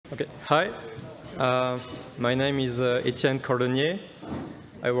Okay. Hi, my name is Etienne Cordonnier.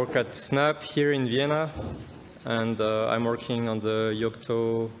 I work at Snap here in Vienna, and I'm working on the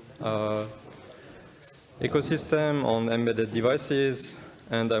Yocto ecosystem on embedded devices,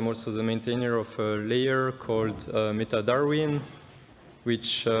 and I'm also the maintainer of a layer called MetaDarwin,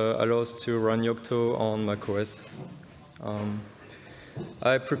 which allows to run Yocto on macOS.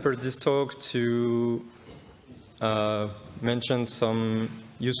 I prepared this talk to mention some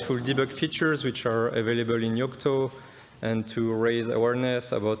useful debug features which are available in Yocto and to raise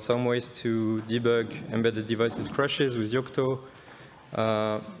awareness about some ways to debug embedded devices crashes with Yocto.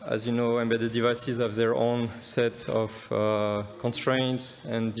 As you know, embedded devices have their own set of constraints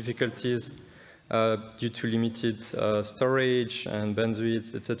and difficulties due to limited storage and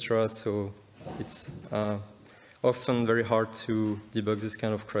bandwidth, etc. So it's often very hard to debug this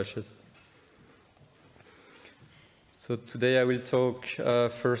kind of crashes. So today I will talk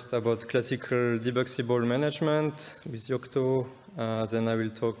first about classical debug symbol management with Yocto. Then I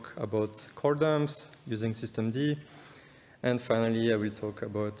will talk about core dumps using systemd. And finally, I will talk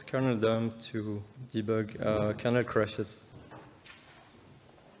about kernel dump to debug kernel crashes.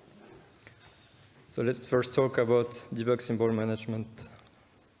 So let's first talk about debug symbol management.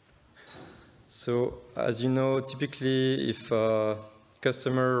 So as you know, typically if a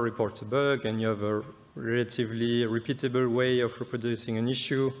customer reports a bug and you have a relatively repeatable way of reproducing an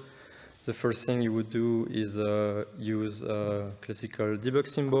issue, the first thing you would do is use classical debug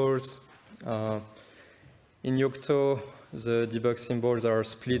symbols. In Yocto, the debug symbols are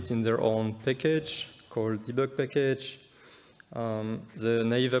split in their own package called debug package. The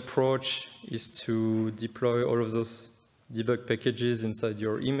naive approach is to deploy all of those debug packages inside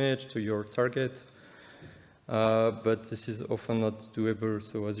your image to your target. But this is often not doable.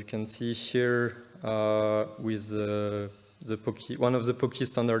 So as you can see here, with one of the POCI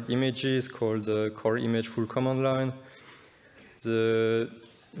standard images called the core image full command line, the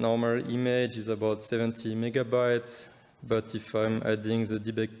normal image is about 70 megabytes. But if I'm adding the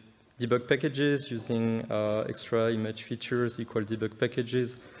debug packages using extra image features equal debug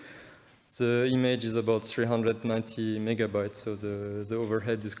packages, the image is about 390 megabytes. So the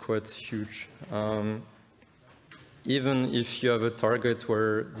overhead is quite huge. Even if you have a target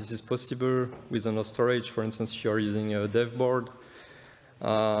where this is possible with enough storage, for instance, if you are using a dev board,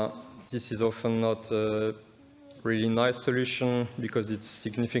 this is often not a really nice solution because it's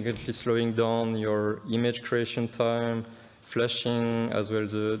significantly slowing down your image creation time, flashing, as well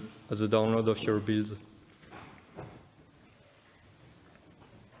as the download of your builds.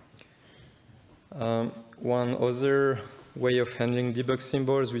 One other way of handling debug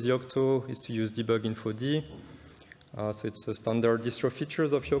symbols with Yocto is to use debuginfod. So it's a standard distro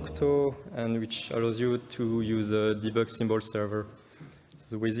features of Yocto, and which allows you to use a debug symbol server. So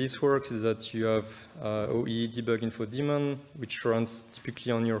the way this works is that you have OE debuginfo daemon, which runs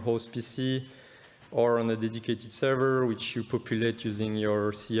typically on your host PC or on a dedicated server, which you populate using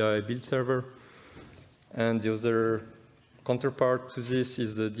your CI build server. And the other counterpart to this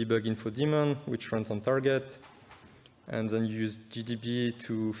is the debuginfo daemon, which runs on target. And then you use GDB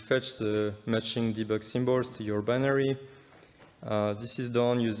to fetch the matching debug symbols to your binary. This is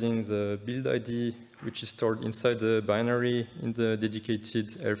done using the build ID, which is stored inside the binary in the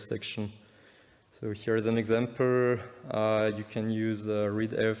dedicated elf section. So here is an example. You can use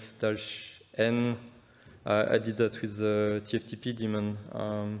readelf-n. I did that with the TFTP daemon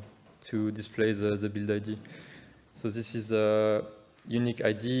to display the build ID. So this is a unique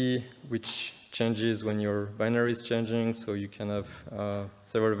ID which changes when your binary is changing, so you can have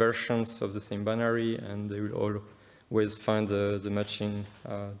several versions of the same binary, and they will always find the matching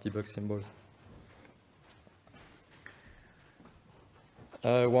debug symbols.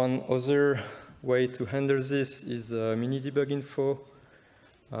 One other way to handle this is minidebuginfo.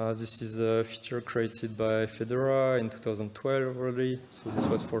 This is a feature created by Fedora in 2012 already, so this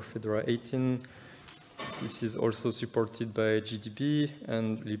was for Fedora 18. This is also supported by GDB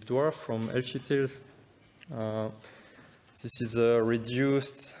and libdwarf from elfutils. This is a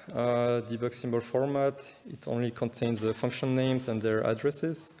reduced debug symbol format. It only contains the function names and their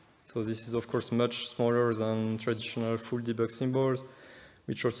addresses. So this is, of course, much smaller than traditional full debug symbols,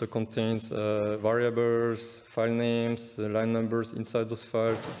 which also contains variables, file names, the line numbers inside those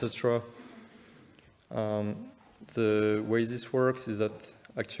files, etc. The way this works is that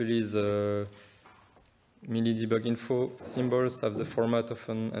actually the minidebuginfo symbols have the format of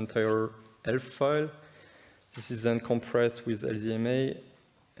an entire elf file. This is then compressed with LZMA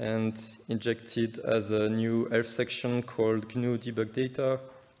and injected as a new elf section called GNU debug data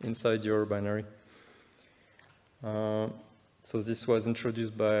inside your binary. So this was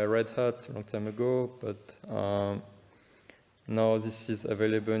introduced by Red Hat a long time ago, but now this is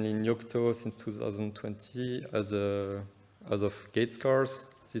available in Yocto since 2020 as of gate scars.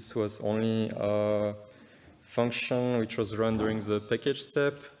 This was only a function which was run during the package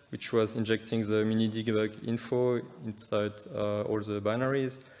step, which was injecting the minidebuginfo inside all the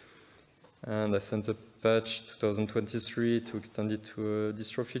binaries. And I sent a patch 2023 to extend it to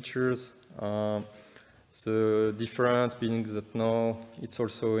distro features. The difference being that now it's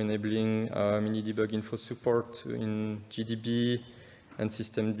also enabling minidebuginfo support in GDB and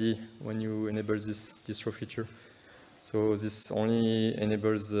systemd when you enable this distro feature. So this only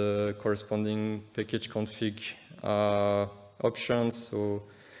enables the corresponding package config options. So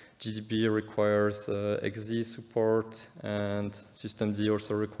GDB requires XZ support, and systemd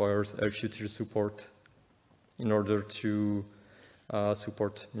also requires elfutil support in order to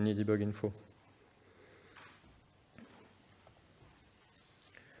support minidebuginfo.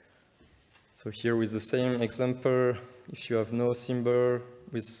 So here with the same example, if you have no symbol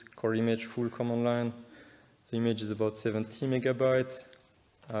with core image full command line, the image is about 70 megabytes.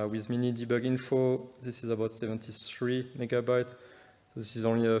 With minidebuginfo, this is about 73 megabytes. So this is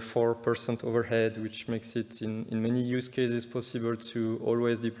only a 4% overhead, which makes it in many use cases possible to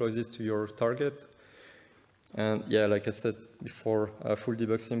always deploy this to your target. And yeah, like I said before, a full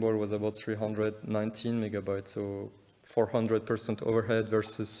debug symbol was about 319 megabytes. So 400% overhead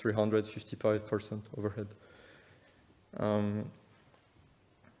versus 355% overhead.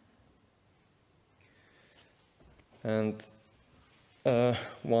 And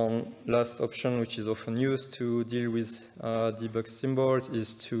one last option which is often used to deal with debug symbols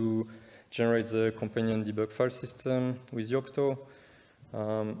is to generate the companion debug file system with Yocto.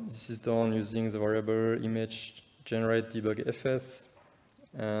 This is done using the variable image generate debug fs.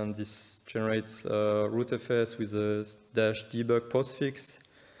 And this generates rootfs with a -debug postfix,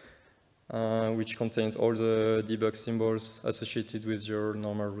 which contains all the debug symbols associated with your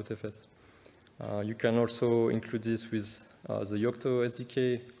normal rootfs. You can also include this with the Yocto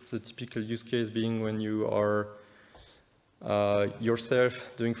SDK, the typical use case being when you are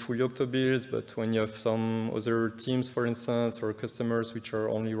yourself doing full Yocto builds, but when you have some other teams, for instance, or customers which are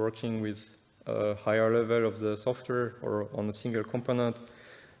only working with a higher level of the software or on a single component,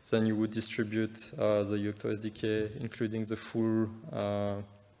 then you would distribute the Yocto SDK, including the full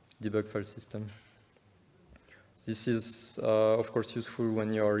debug file system. This is, of course, useful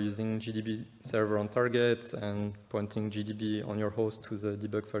when you are using GDB server on target and pointing GDB on your host to the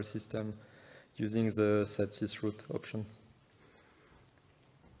debug file system using the set sysroot option.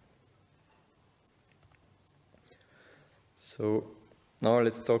 So now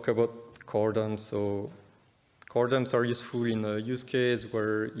let's talk about core dumps. So core dumps are useful in a use case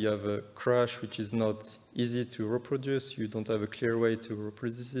where you have a crash which is not easy to reproduce. You don't have a clear way to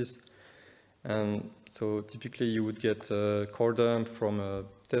reproduce this. And so typically you would get a core dump from a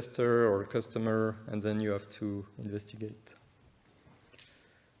tester or a customer, and then you have to investigate.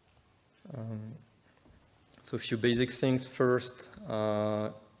 So a few basic things first.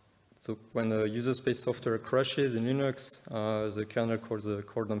 So when a user space software crashes in Linux, the kernel calls a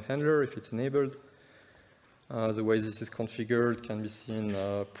core dump handler if it's enabled. The way this is configured can be seen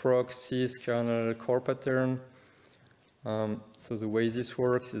proc, sys, kernel, core pattern. So the way this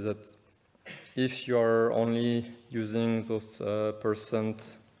works is that if you are only using those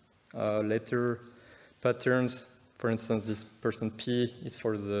 %letter patterns, for instance, this %p is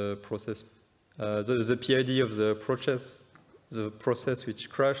for the process, the PID of the process which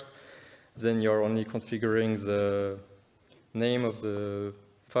crashed, then you are only configuring the name of the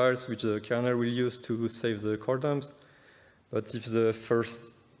files which the kernel will use to save the core dumps. But if the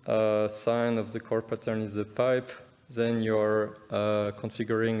first sign of the core pattern is the pipe, then you're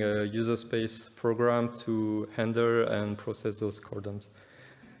configuring a user space program to handle and process those core dumps.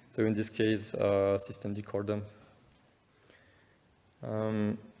 So in this case, systemd core dump.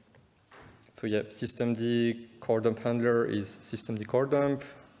 So yeah, systemd core dump handler is systemd core dump.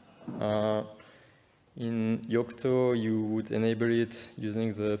 In Yocto, you would enable it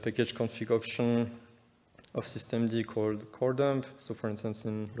using the package config option of systemd called core dump. So for instance,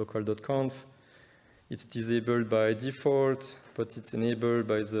 in local.conf, it's disabled by default, but it's enabled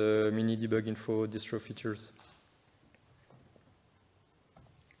by the minidebuginfo distro features.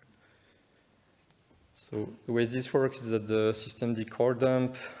 So the way this works is that the systemd core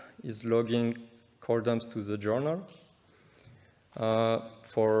dump is logging core dumps to the journal.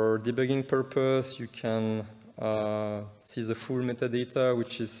 For debugging purpose, you can see the full metadata,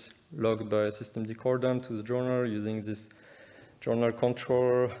 which is logged by systemd core dump to the journal using this journal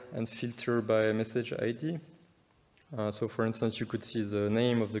control and filter by message ID. So for instance, you could see the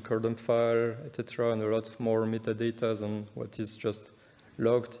name of the core.dump file, etc., and a lot more metadata than what is just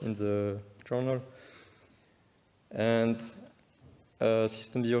logged in the journal. And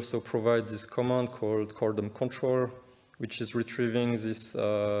systemd also provides this command called core.dump control, which is retrieving this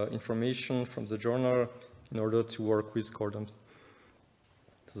information from the journal in order to work with core.dumps.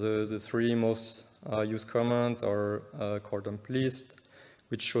 So the three most used commands are core.dump list,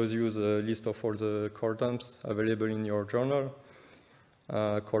 which shows you the list of all the core.dumps available in your journal.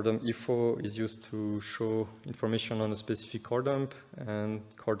 Core.dump info is used to show information on a specific core.dump, and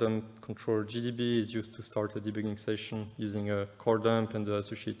core.dump control GDB is used to start a debugging session using a core.dump and the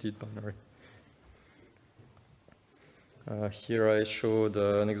associated binary. Here I showed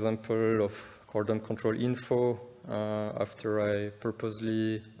an example of core.dump control info after I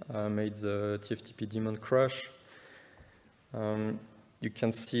purposely made the TFTP daemon crash. You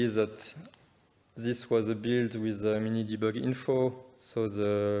can see that this was a build with minidebuginfo, so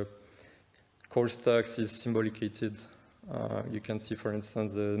the call stacks is symbolicated. You can see, for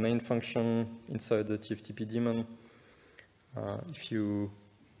instance, the main function inside the TFTP daemon. If you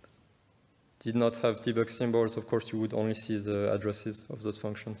did not have debug symbols, of course, you would only see the addresses of those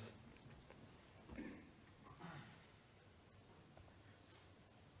functions.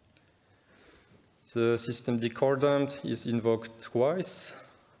 The systemd core.dump is invoked twice.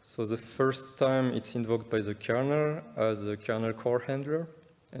 So the first time it's invoked by the kernel as a kernel core handler,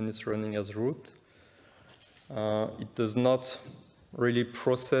 and it's running as root. It does not really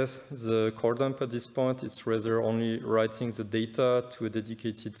process the core.dump at this point. It's rather only writing the data to a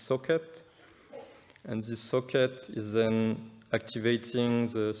dedicated socket. And this socket is then activating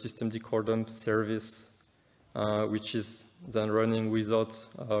the systemd core.dump service, which is then running without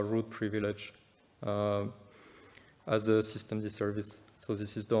root privilege as a systemd service. So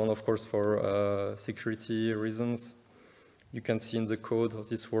this is done, of course, for security reasons. You can see in the code how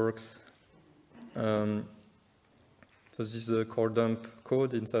this works. So this is the core.dump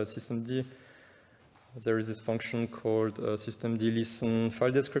code inside systemd. There is this function called systemd listen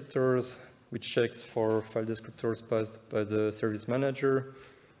file descriptors, which checks for file descriptors passed by the service manager.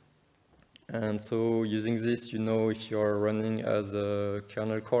 And so using this, you know if you are running as a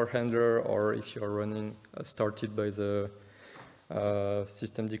kernel core handler or if you are running started by the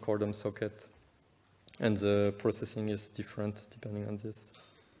systemd core.dump socket. And the processing is different depending on this.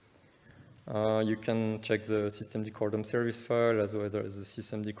 You can check the systemd core.dump service file as well as the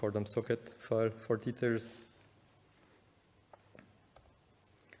systemd core.dump socket file for details.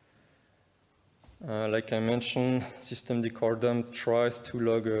 Like I mentioned, systemd core.dump tries to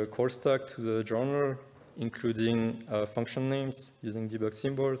log a call stack to the journal, including function names using debug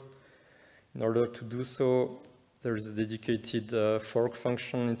symbols. In order to do so, there is a dedicated fork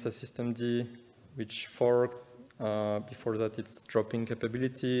function inside systemd, which forks. Before that, it's dropping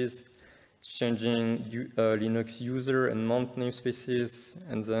capabilities, it's changing Linux user and mount namespaces,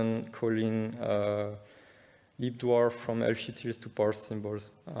 and then calling libdwarf from elfutils to parse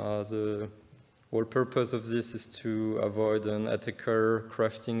symbols. The whole purpose of this is to avoid an attacker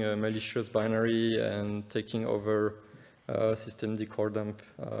crafting a malicious binary and taking over systemd core.dump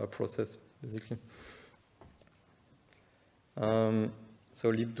process, basically.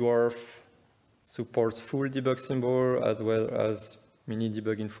 So libdwarf supports full debug symbol as well as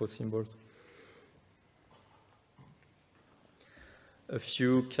minidebuginfo symbols. A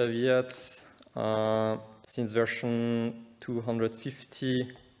few caveats. Since version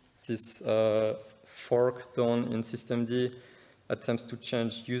 250, this fork done in systemd attempts to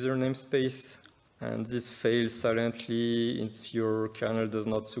change user namespace, and this fails silently if your kernel does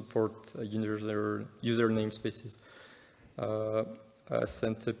not support user namespaces. I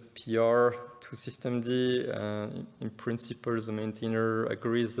sent a PR to systemd, and in principle, the maintainer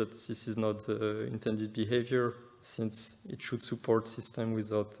agrees that this is not the intended behavior, since it should support system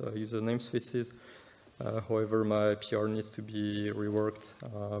without user namespaces. However, my PR needs to be reworked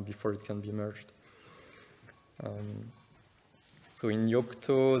before it can be merged. So in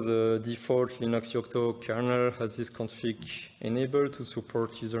Yocto, the default Linux Yocto kernel has this config enabled to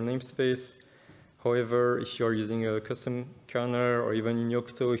support user namespace. However, if you are using a custom kernel, or even in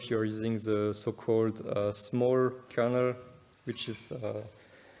Yocto, if you are using the so-called small kernel, which is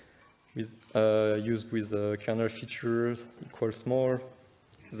used with kernel features equal small,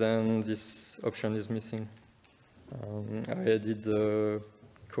 then this option is missing. I added the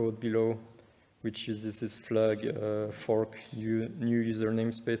code below, which uses this flag fork new user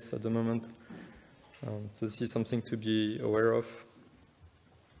namespace at the moment. So this is something to be aware of.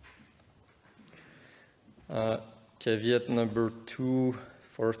 Caveat number 2,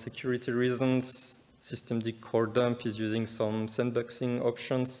 for security reasons, systemd core dump is using some sandboxing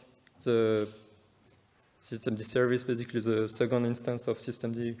options. The systemd service, basically the second instance of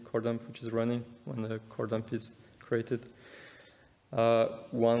systemd core dump, which is running when the core dump is created.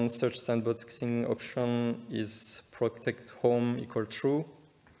 One such sandboxing option is protect home equal true,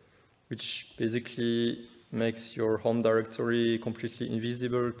 which basically makes your home directory completely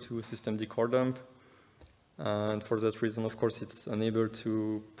invisible to systemd core dump. And for that reason, of course, it's unable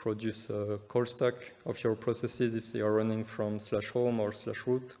to produce a call stack of your processes if they are running from /home or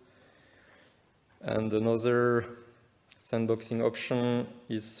 /root. And another sandboxing option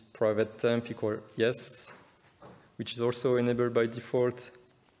is private temp equal yes, which is also enabled by default,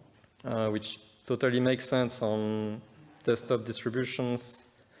 which totally makes sense on desktop distributions,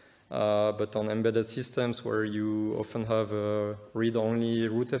 but on embedded systems where you often have a read-only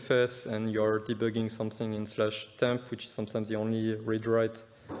rootfs and you're debugging something in /temp, which is sometimes the only read-write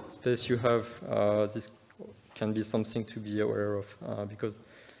space you have, this can be something to be aware of, because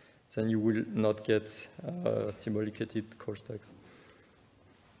then you will not get symbolicated call stacks.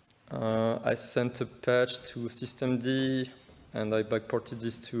 I sent a patch to systemd, and I backported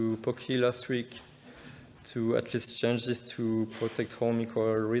this to Pocky last week to at least change this to protect home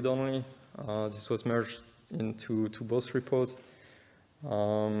equal read-only. This was merged into both repos.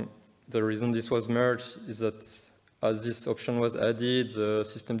 The reason this was merged is that as this option was added, the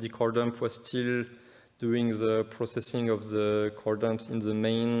systemd core dump was still doing the processing of the core dumps in the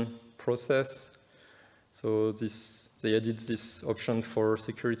main process. So they added this option for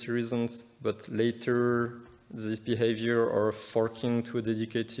security reasons, but later this behavior of forking to a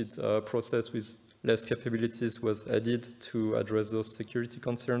dedicated process with less capabilities was added to address those security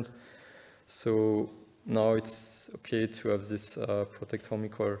concerns. So now it's okay to have this protect home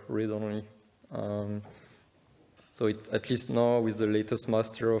equal read only. So it, at least now with the latest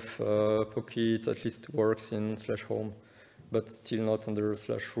master of Pocky, it at least works in /home, but still not under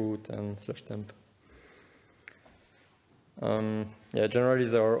 /root and /temp. Yeah, generally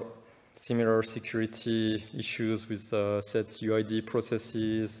there are similar security issues with set UID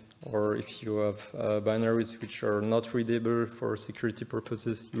processes, or if you have binaries which are not readable for security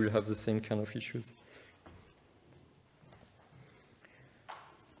purposes, you will have the same kind of issues.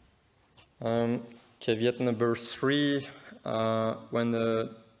 Caveat number 3, when a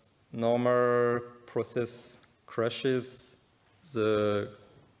normal process crashes, the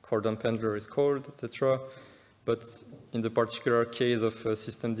core dump handler is called, etc. But in the particular case of a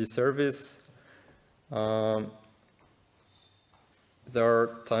systemd service, there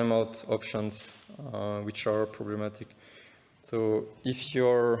are timeout options which are problematic. So if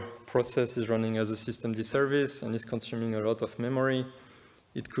your process is running as a systemd service and is consuming a lot of memory,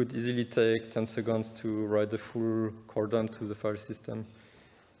 it could easily take 10 seconds to write the full core dump to the file system.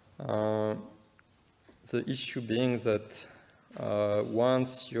 The issue being that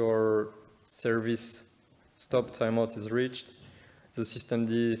once your service stop timeout is reached, the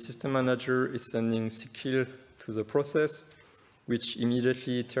systemd system manager is sending ckill to the process, which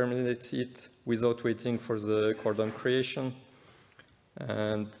immediately terminates it without waiting for the core dump creation.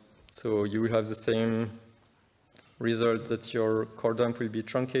 And so you will have the same result that your core dump will be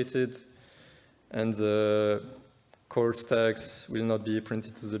truncated and the call stacks will not be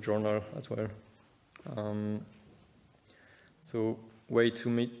printed to the journal as well. So ways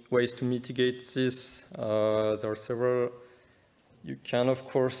to mitigate this, there are several. You can, of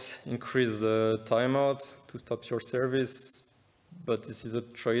course, increase the timeout to stop your service, but this is a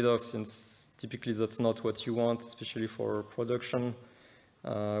trade-off since typically that's not what you want, especially for production,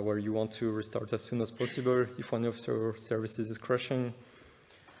 where you want to restart as soon as possible if one of your services is crashing.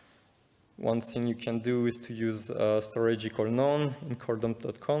 One thing you can do is to use storage equal none in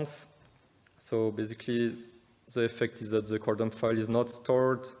coredump.conf. So basically, the effect is that the core dump file is not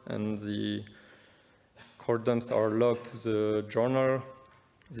stored and the core dumps are logged to the journal.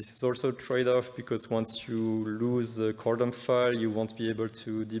 This is also a trade-off because once you lose the core dump file, you won't be able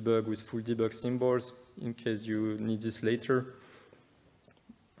to debug with full debug symbols in case you need this later.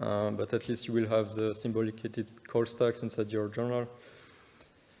 But at least you will have the symbolicated call stacks inside your journal.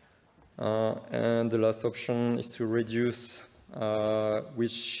 And the last option is to reduce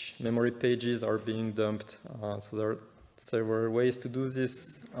which memory pages are being dumped. So there are several ways to do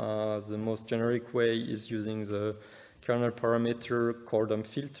this. The most generic way is using the kernel parameter core dump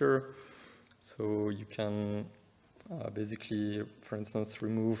filter. So you can basically, for instance,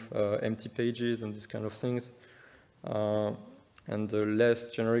 remove empty pages and these kind of things. And the less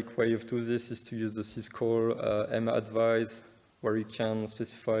generic way of doing this is to use the syscall madvise, where you can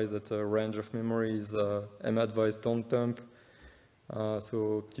specify that a range of memory is madvise don't dump.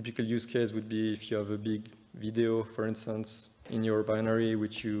 So typical use case would be if you have a big video, for instance, in your binary,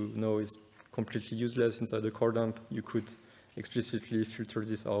 which you know is completely useless inside the core dump, you could explicitly filter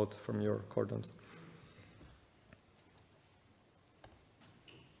this out from your core dumps.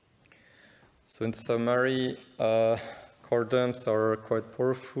 So in summary, core dumps are quite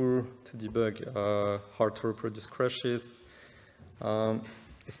powerful to debug hard to reproduce crashes,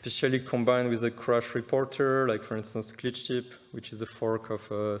 especially combined with a crash reporter, like for instance glitchtip, which is a fork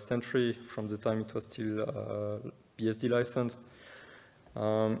of Sentry from the time it was still BSD licensed.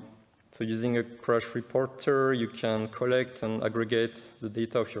 So using a crash reporter, you can collect and aggregate the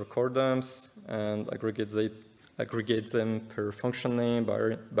data of your core dumps and aggregate them per function name,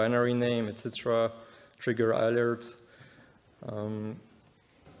 binary name, etc., trigger alerts. And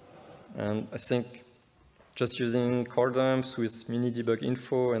I think just using core dumps with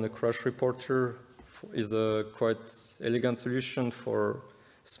minidebuginfo and a crash reporter is a quite elegant solution for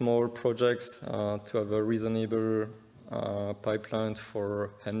small projects to have a reasonable pipeline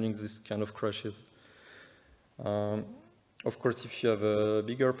for handling this kind of crashes. Of course, if you have a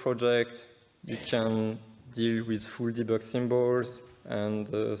bigger project, you can deal with full debug symbols and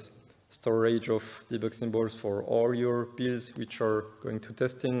storage of debug symbols for all your builds which are going to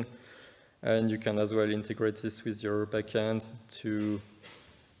testing. And you can as well integrate this with your backend to,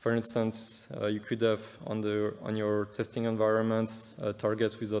 for instance, you could have on your testing environments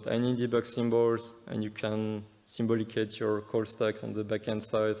targets without any debug symbols, and you can symbolicate your call stacks on the backend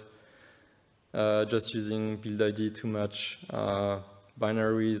side just using build ID to match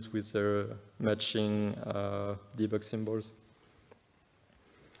binaries with their matching debug symbols.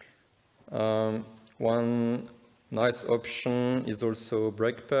 One nice option is also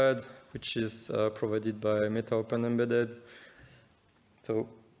breakpad, which is provided by Meta Open Embedded. So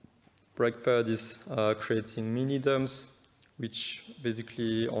breakpad is creating mini dumps, which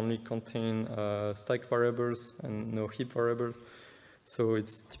basically only contain stack variables and no heap variables. So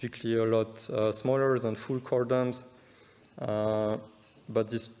it's typically a lot smaller than full core dumps. But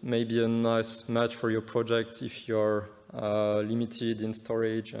this may be a nice match for your project if you're limited in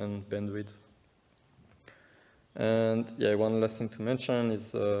storage and bandwidth. And yeah, one last thing to mention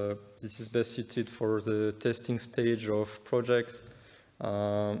is this is best suited for the testing stage of projects.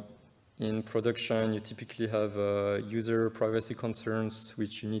 In production, you typically have user privacy concerns,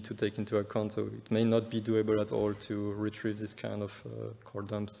 which you need to take into account. So it may not be doable at all to retrieve this kind of core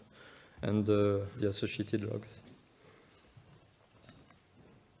dumps and the associated logs.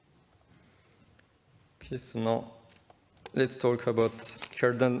 Okay, so now let's talk about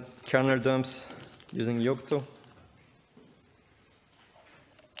kernel dumps using Yocto.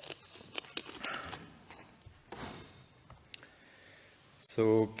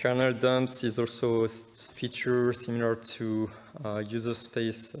 So kernel dumps is also a feature similar to user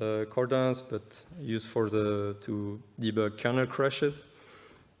space core dumps, but used for to debug kernel crashes.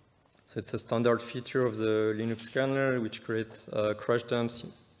 So it's a standard feature of the Linux kernel, which creates crash dumps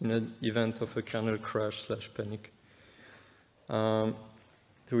in an event of a kernel crash/panic. The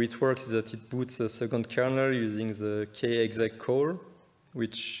way it works is that it boots a second kernel using the kexec call,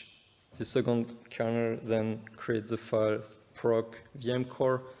 which the second kernel then creates the files proc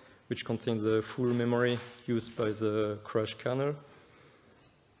vmcore, which contains the full memory used by the crash kernel.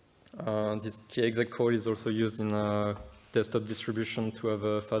 This kexec call is also used in a desktop distribution to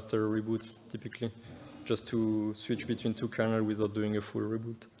have faster reboots, typically, just to switch between two kernels without doing a full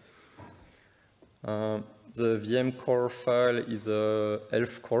reboot. The vmcore file is a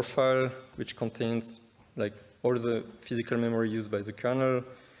elf core file, which contains like all the physical memory used by the kernel.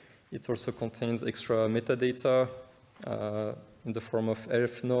 It also contains extra metadata in the form of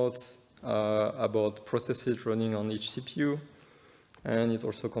elf nodes about processes running on each CPU. And it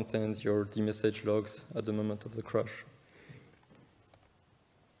also contains your dmessage logs at the moment of the crash.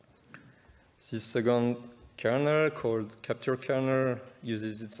 This second kernel, called capture kernel,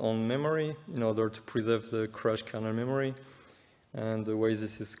 uses its own memory in order to preserve the crash kernel memory. And the way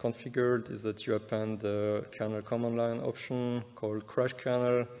this is configured is that you append the kernel command line option called crash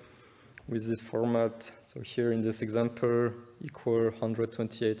kernel with this format. So here in this example, equal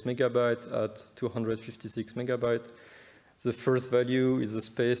 128 megabyte at 256 megabyte. The first value is the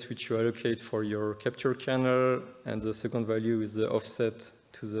space which you allocate for your capture kernel, and the second value is the offset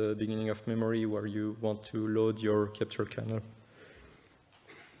to the beginning of memory where you want to load your capture kernel.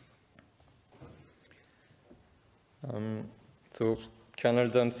 So kernel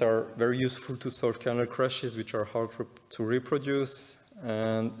dumps are very useful to solve kernel crashes, which are hard to reproduce,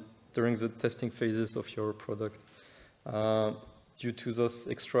 and during the testing phases of your product. due to those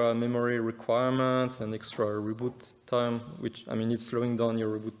extra memory requirements and extra reboot time, which, I mean, it's slowing down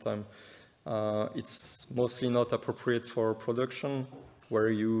your reboot time. It's mostly not appropriate for production, where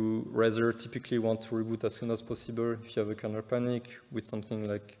you rather typically want to reboot as soon as possible if you have a kernel panic with something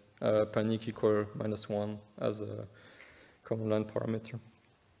like panic equal -1 as a command line parameter.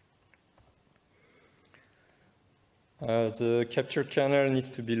 The capture kernel needs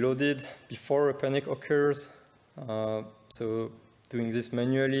to be loaded before a panic occurs. So doing this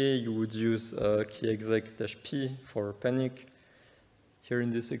manually, you would use keyexec-p for panic. Here in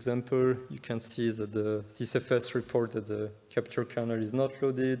this example, you can see that the sysfs report that the capture kernel is not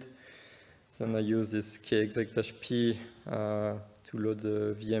loaded. Then I use this keyexec-p to load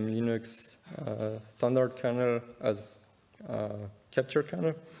the VM Linux standard kernel as capture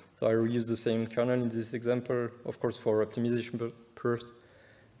kernel. So I reuse the same kernel in this example. Of course, for optimization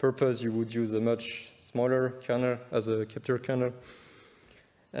purpose, you would use a much smaller kernel as a capture kernel.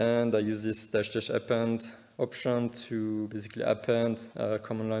 And I use this --append option to basically append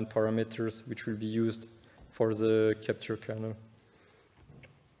command line parameters, which will be used for the capture kernel.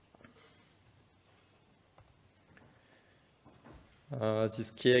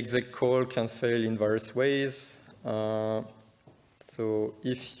 This keyexec call can fail in various ways. So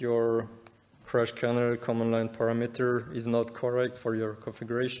if your crash kernel command line parameter is not correct for your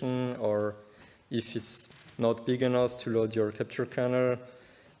configuration, or if it's not big enough to load your capture kernel,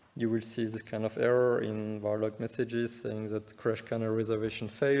 you will see this kind of error in var log messages saying that crash kernel reservation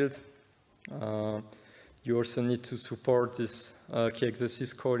failed. You also need to support this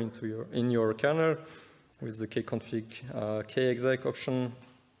kexec call in your kernel with the kconfig kexec option.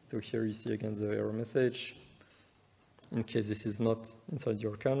 So here you see again the error message, in case this is not inside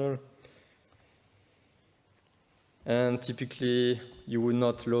your kernel. And typically, you would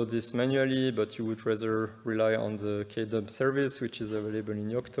not load this manually, but you would rather rely on the kdump service, which is available in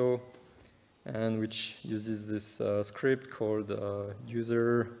Yocto, and which uses this script called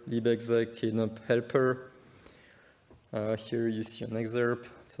user libexec kdump helper. Here you see an excerpt.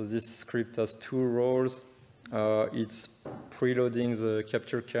 So this script has two roles. It's preloading the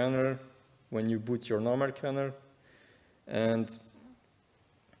capture kernel when you boot your normal kernel, and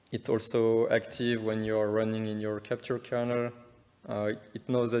it's also active when you are running in your capture kernel. It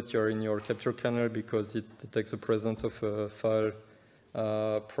knows that you're in your capture kernel because it detects the presence of a file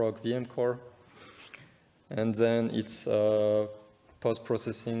proc VM core. And then it's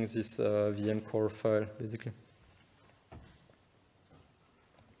post-processing this VM core file, basically.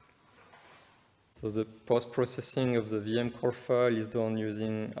 So the post-processing of the VM core file is done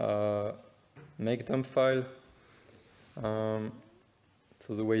using a make dump file.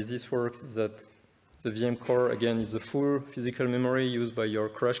 So the way this works is that the VM core, again, is the full physical memory used by your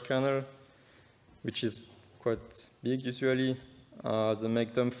crash kernel, which is quite big usually. The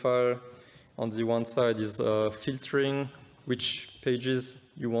make dump file on the one side is filtering which pages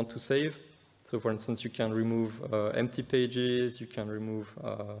you want to save. So for instance, you can remove empty pages, you can remove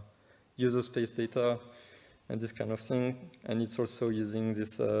user space data, and this kind of thing. And it's also using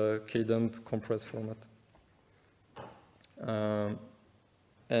this kdump compress format.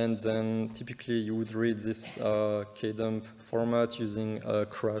 And then typically you would read this kdump format using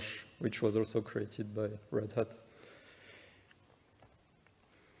crash, which was also created by Red Hat.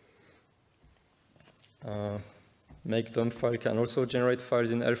 Make dump file can also generate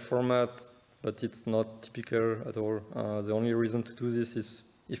files in ELF format, but it's not typical at all. The only reason to do this is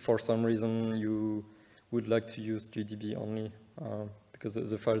if for some reason you would like to use GDB only, because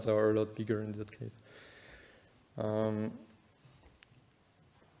the files are a lot bigger in that case.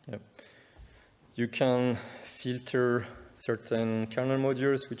 Yeah. You can filter certain kernel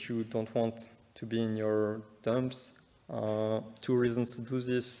modules which you don't want to be in your dumps. Two reasons to do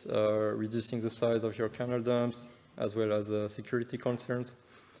this: reducing the size of your kernel dumps, as well as security concerns.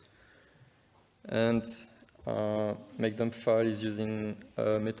 And make dump file is using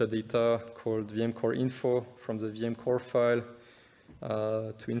metadata called vmcore-info from the vmcore file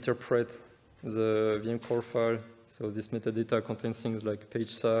to interpret the vmcore file. So this metadata contains things like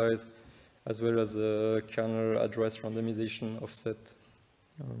page size, as well as the kernel address randomization offset.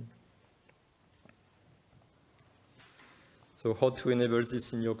 So how to enable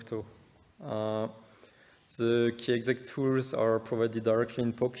this in Yocto? The keyexec tools are provided directly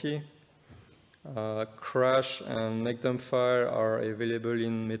in Poky. Crash and make dump file are available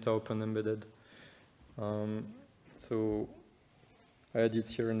in Meta Open Embedded. So I added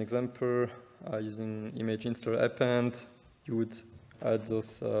here an example using image install append. You would add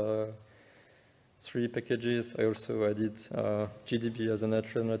those 3 packages. I also added GDB as an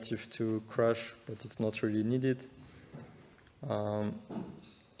alternative to crash, but it's not really needed.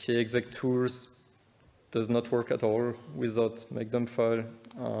 kexec tools does not work at all without makedump file,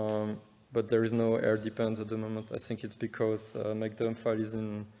 but there is no air depends at the moment. I think it's because makedump file is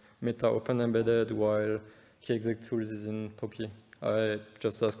in meta open embedded while kexec tools is in Poky. I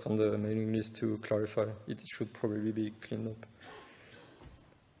just asked on the mailing list to clarify. It should probably be cleaned up.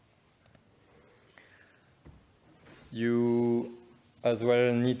 You as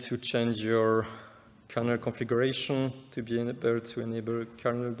well need to change your kernel configuration to be able to enable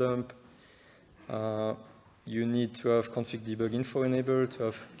kernel dump. You need to have config debuginfo enabled to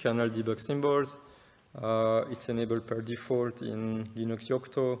have kernel debug symbols. It's enabled per default in Linux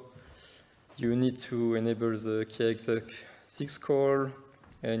Yocto. You need to enable the kexec 6 call,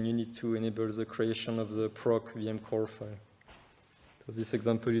 and you need to enable the creation of the proc VM core file. So this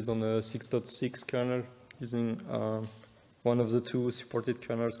example is on a 6.6 kernel using one of the two supported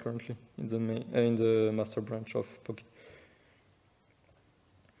kernels currently in the master branch of Poky.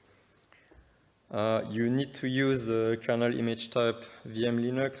 You need to use the kernel image type VM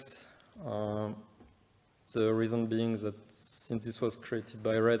Linux. The reason being that since this was created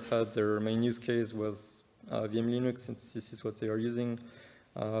by Red Hat, their main use case was VM Linux, since this is what they are using.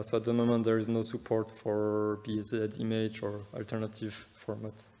 So at the moment, there is no support for BZ image or alternative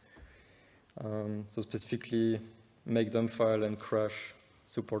formats. So specifically, makedump file and crash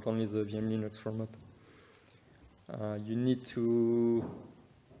support only the VM Linux format. You need to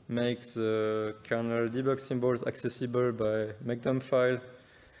make the kernel debug symbols accessible by makedump file.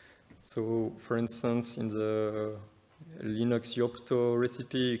 So for instance, in the Linux Yocto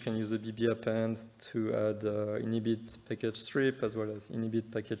recipe, you can use a bb append to add inhibit package strip as well as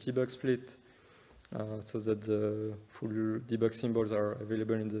inhibit package debug split so that the full debug symbols are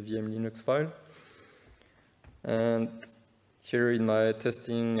available in the VM Linux file. And here in my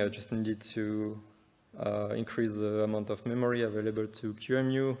testing, I just needed to increase the amount of memory available to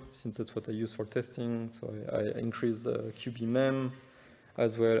QEMU, since that's what I use for testing. So I increased the QBMem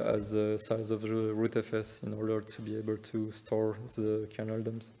as well as the size of the rootfs in order to be able to store the kernel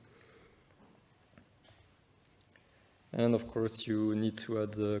dumps. And of course, you need to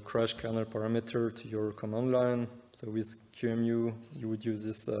add the crash kernel parameter to your command line. So with QEMU, you would use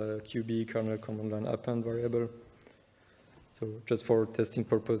this QB kernel command line append variable. So just for testing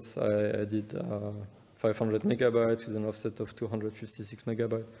purpose, I did 500 megabytes with an offset of 256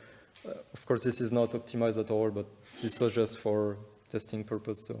 megabytes. Of course, this is not optimized at all, but this was just for testing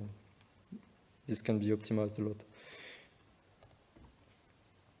purpose, so this can be optimized a lot.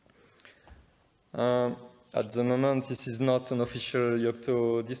 At the moment, this is not an official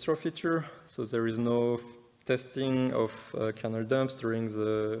Yocto distro feature, so there is no testing of kernel dumps during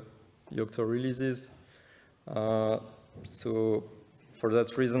the Yocto releases. So for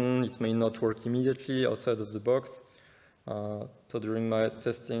that reason, it may not work immediately outside of the box. So during my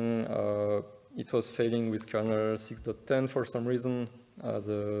testing, it was failing with kernel 6.10 for some reason.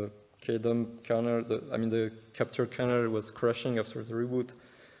 The kdump kernel, the capture kernel was crashing after the reboot.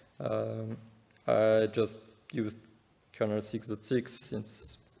 I just used kernel 6.6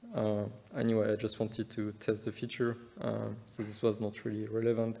 since anyway, I just wanted to test the feature. So this was not really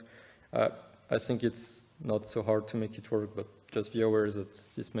relevant. I think it's not so hard to make it work, but just be aware that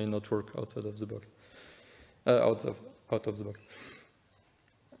this may not work outside of the box, out of the box.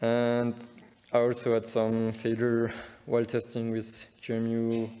 And I also had some failure while testing with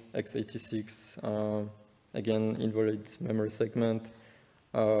QEMU x86. Again, invalid memory segment.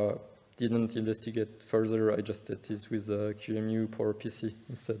 Didn't investigate further. I just tested with QEMU PowerPC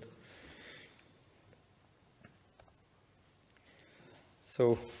instead.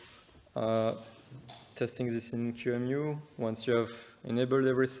 So testing this in QEMU, once you have enabled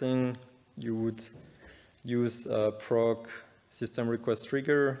everything, you would use a proc system request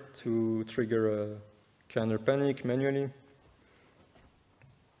trigger to trigger a kernel panic manually.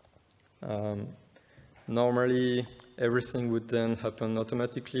 Normally, everything would then happen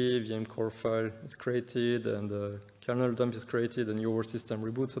automatically. VM core file is created and the kernel dump is created and your system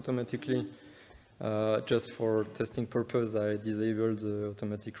reboots automatically. Just for testing purpose, I disabled the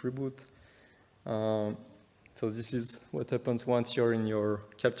automatic reboot. So this is what happens once you're in your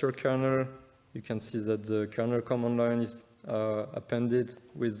capture kernel. You can see that the kernel command line is appended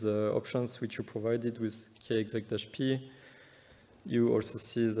with the options which you provided with kexec-p. You also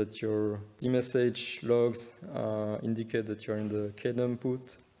see that your dmsh logs indicate that you're in the kdump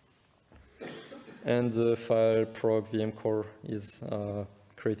boot. And the file proc VM core is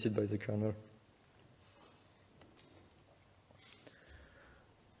created by the kernel.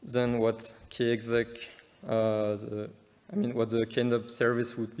 Then what kexec, what the kdump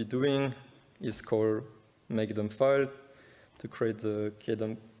service would be doing is call makedump file to create the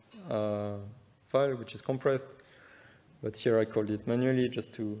kdump file, which is compressed. But here I called it manually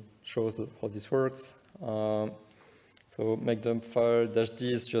just to show how this works. So make dump file -d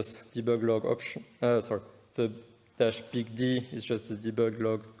is just debug log option. Sorry, the -big D is just the debug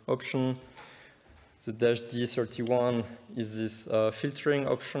log option. The -d31 is this filtering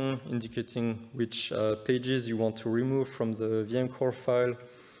option indicating which pages you want to remove from the VM core file.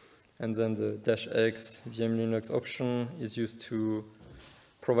 And then the -x VM Linux option is used to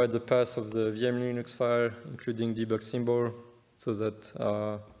provide the path of the VM Linux file, including debug symbol, so that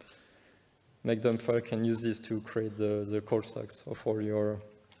mkdump file can use this to create the call stacks of all your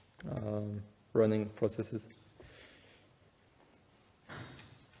running processes.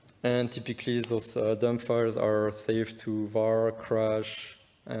 And typically, those dump files are saved to var, crash,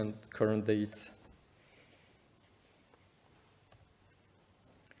 and current date.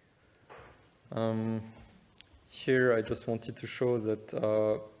 Here, I just wanted to show that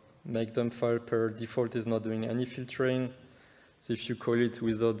mkdump file per default is not doing any filtering. So if you call it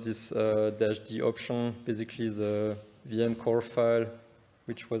without this -d option, basically the VM core file,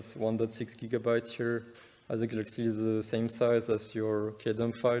 which was 1.6 gigabyte here, has exactly the same size as your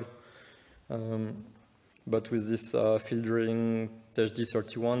kdump file. But with this filtering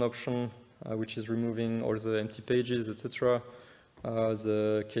 -d31 option, which is removing all the empty pages, etc.,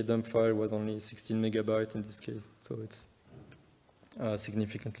 the kdump file was only 16 megabytes in this case, so it's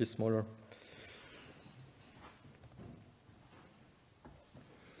significantly smaller.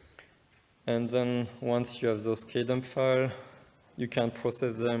 And then once you have those kdump files, you can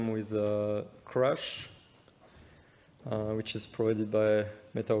process them with crash, which is provided by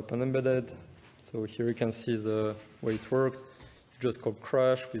Meta Open Embedded. So here you can see the way it works. You just call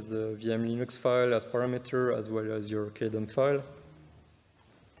crash with the VM Linux file as parameter, as well as your kdump file.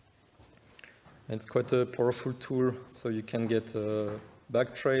 And it's quite a powerful tool, so you can get a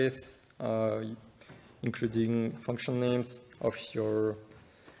backtrace, including function names of your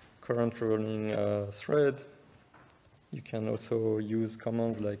current running thread. You can also use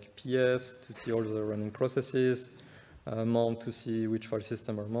commands like ps to see all the running processes, mount to see which file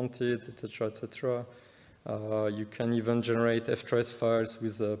system are mounted, etc., etc. You can even generate ftrace files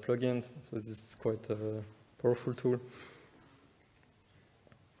with plugins, so this is quite a powerful tool.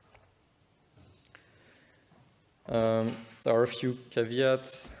 There are a few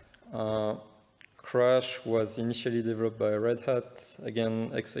caveats. Crash was initially developed by Red Hat,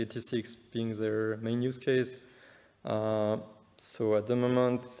 again x86 being their main use case. So at the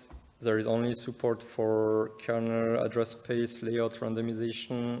moment, there is only support for kernel address space layout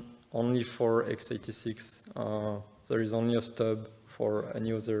randomization only for x86. There is only a stub for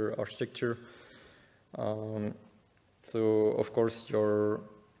any other architecture. So of course,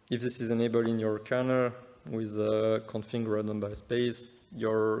 if this is enabled in your kernel with config random by space,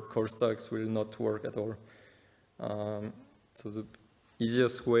 your call stacks will not work at all. So the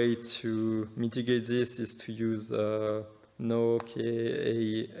easiest way to mitigate this is to use no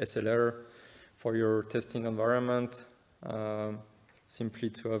KASLR for your testing environment, simply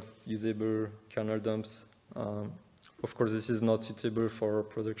to have usable kernel dumps. Of course, this is not suitable for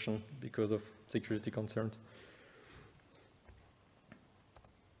production because of security concerns.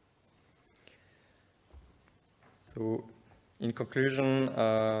 So, in conclusion,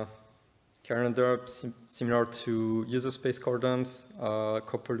 kernel dumps, similar to user space core dumps,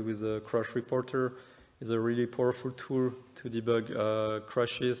 coupled with a crash reporter, is a really powerful tool to debug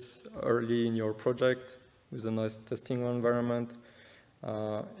crashes early in your project with a nice testing environment.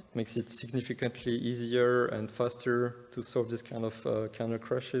 It makes it significantly easier and faster to solve this kind of kernel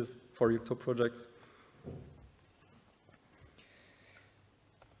crashes for Yocto projects.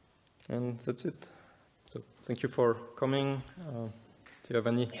 And that's it. So thank you for coming. Do you have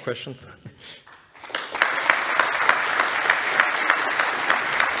any questions?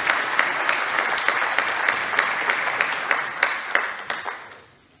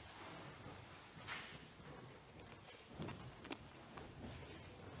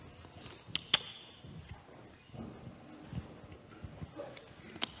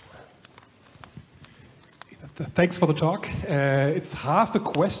 Thanks for the talk. It's half a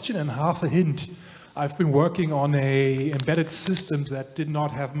question and half a hint. I've been working on an embedded system that did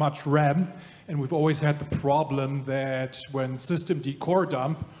not have much RAM, and we've always had the problem that when systemd core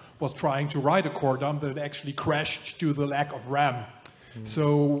dump was trying to write a core dump, that it actually crashed due to the lack of RAM.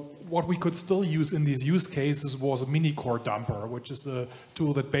 So what we could still use in these use cases was a mini core dumper, which is a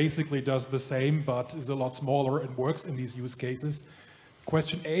tool that basically does the same but is a lot smaller and works in these use cases.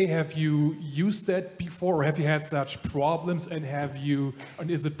 Question A, have you used that before, or have you had such problems, and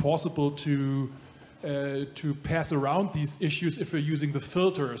is it possible to to pass around these issues if we're using the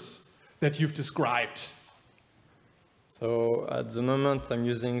filters that you've described? So at the moment, I'm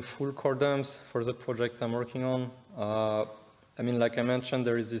using full core dumps for the project I'm working on. I mean, like I mentioned,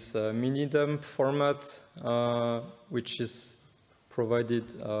 there is this mini dump format, which is provided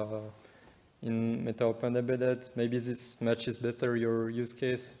in Meta Open Embedded. Maybe this matches better your use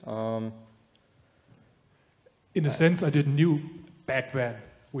case. In a sense, I didn't knew back then.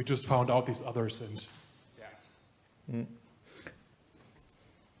 We just found out these others, and yeah. Mm.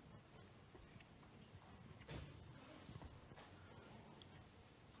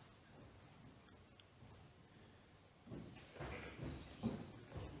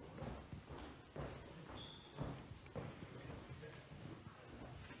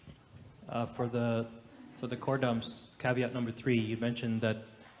 For the core dumps, caveat number 3, you mentioned that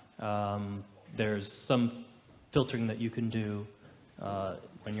there's some filtering that you can do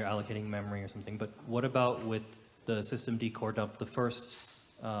when you're allocating memory or something. But what about with the systemd core dump, the first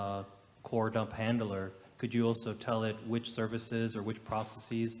core dump handler? Could you also tell it which services or which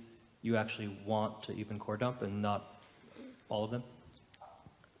processes you actually want to even core dump and not all of them?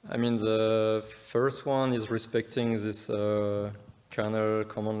 I mean, the first one is respecting this kernel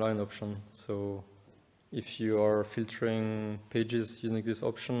command line option. So if you are filtering pages using this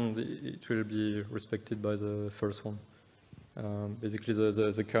option, it will be respected by the first one. Basically,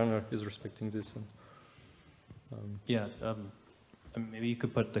 the kernel is respecting this. And, yeah, maybe you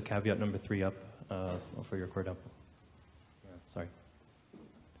could put the caveat number 3 up for your core dump. Yeah, sorry.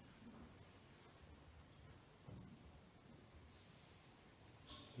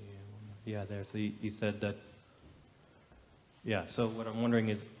 Yeah, there. So you said that. Yeah. So what I'm wondering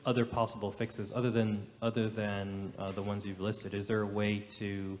is other possible fixes other than the ones you've listed. Is there a way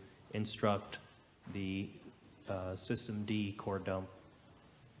to instruct the systemd core dump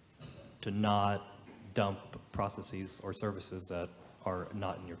to not dump processes or services that are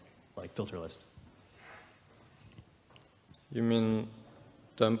not in your filter list? You mean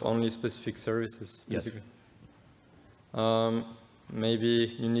dump only specific services, basically? Yes.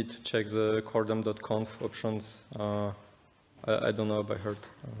 Maybe you need to check the cordump.conf options. I don't know by heart.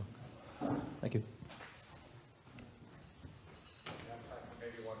 Thank you.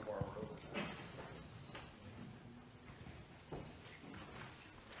 Maybe one more.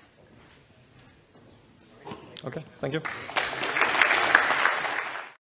 Okay, thank you.